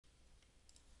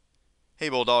Hey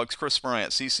Bulldogs, Chris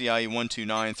Bryant, CCIE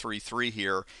 12933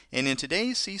 here, and in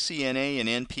today's CCNA and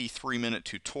NP 3-minute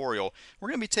tutorial, we're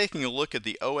going to be taking a look at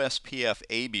the OSPF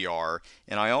ABR,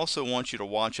 and I also want you to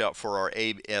watch out for our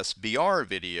ASBR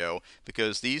video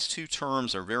because these two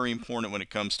terms are very important when it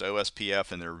comes to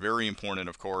OSPF, and they're very important,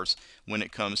 of course, when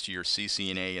it comes to your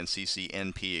CCNA and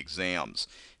CCNP exams.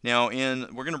 Now,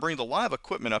 we're going to bring the live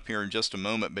equipment up here in just a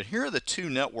moment, but here are the two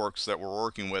networks that we're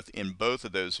working with in both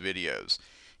of those videos.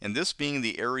 And this being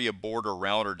the area border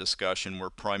router discussion,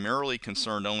 we're primarily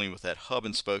concerned only with that hub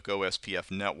and spoke OSPF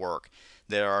network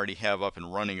that I already have up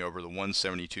and running over the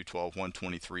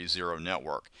 172.12.123.0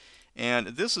 network. And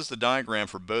this is the diagram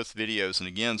for both videos, and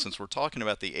again, since we're talking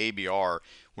about the ABR,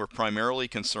 we're primarily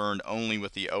concerned only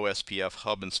with the OSPF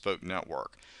hub and spoke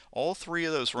network. All three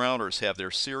of those routers have their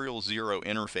serial 0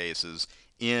 interfaces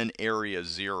in area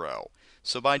 0.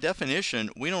 So by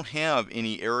definition, we don't have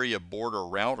any area border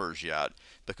routers yet,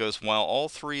 because while all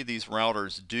three of these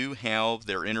routers do have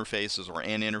their interfaces or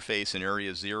an interface in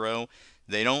area 0,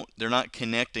 they're not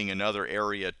connecting another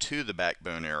area to the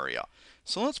backbone area.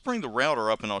 So let's bring the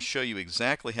router up and I'll show you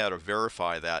exactly how to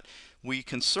verify that. We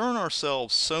concern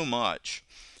ourselves so much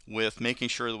with making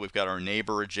sure that we've got our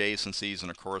neighbor adjacencies,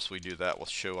 and of course we do that with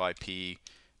show IP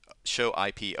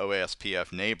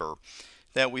OSPF neighbor,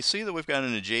 that we see that we've got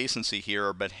an adjacency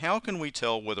here, but how can we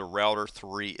tell whether router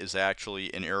 3 is actually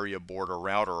an area border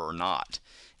router or not?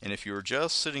 And if you're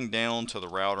just sitting down to the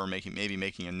router, maybe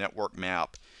making a network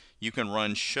map, you can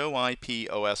run show IP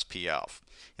OSPF,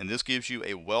 and this gives you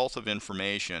a wealth of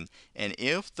information. And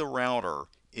if the router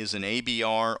is an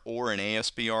ABR or an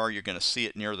ASBR, you're going to see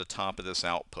it near the top of this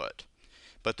output.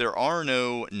 But there are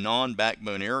no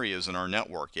non-backbone areas in our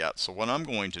network yet, so what I'm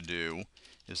going to do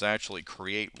is actually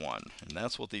create one, and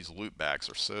that's what these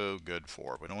loopbacks are so good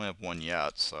for. We don't have one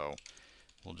yet, so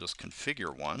we'll just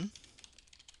configure one.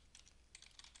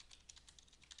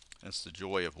 That's the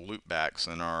joy of loopbacks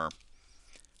in our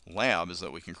lab, is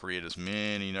that we can create as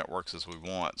many networks as we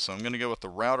want. So I'm going to go with the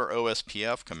router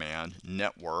OSPF command,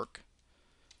 network,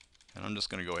 and I'm just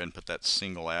going to go ahead and put that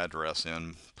single address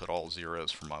in, put all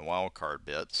zeros for my wildcard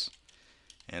bits,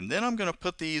 and then I'm going to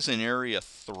put these in area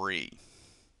 3.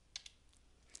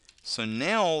 So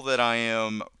now that I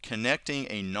am connecting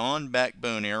a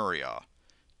non-backbone area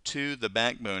to the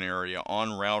backbone area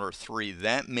on router 3,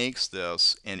 that makes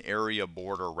this an area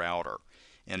border router.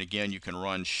 And again, you can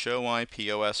run show IP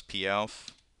OSPF,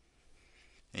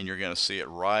 and you're going to see it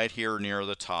right here near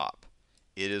the top.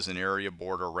 It is an area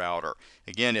border router.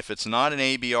 Again, if it's not an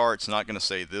ABR, it's not going to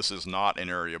say this is not an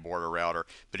area border router.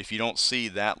 But if you don't see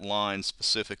that line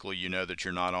specifically, you know that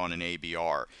you're not on an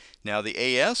ABR. Now the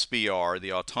ASBR,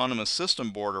 the Autonomous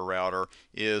System Border Router,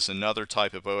 is another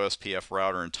type of OSPF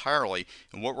router entirely.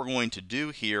 And what we're going to do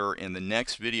here in the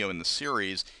next video in the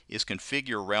series is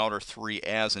configure router 3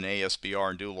 as an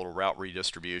ASBR and do a little route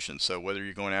redistribution. So whether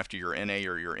you're going after your NA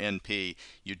or your NP,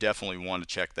 you definitely want to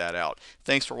check that out.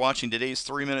 Thanks for watching today's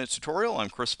 3-minute tutorial. I'm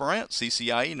Chris Bryant,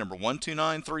 CCIE number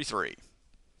 12933.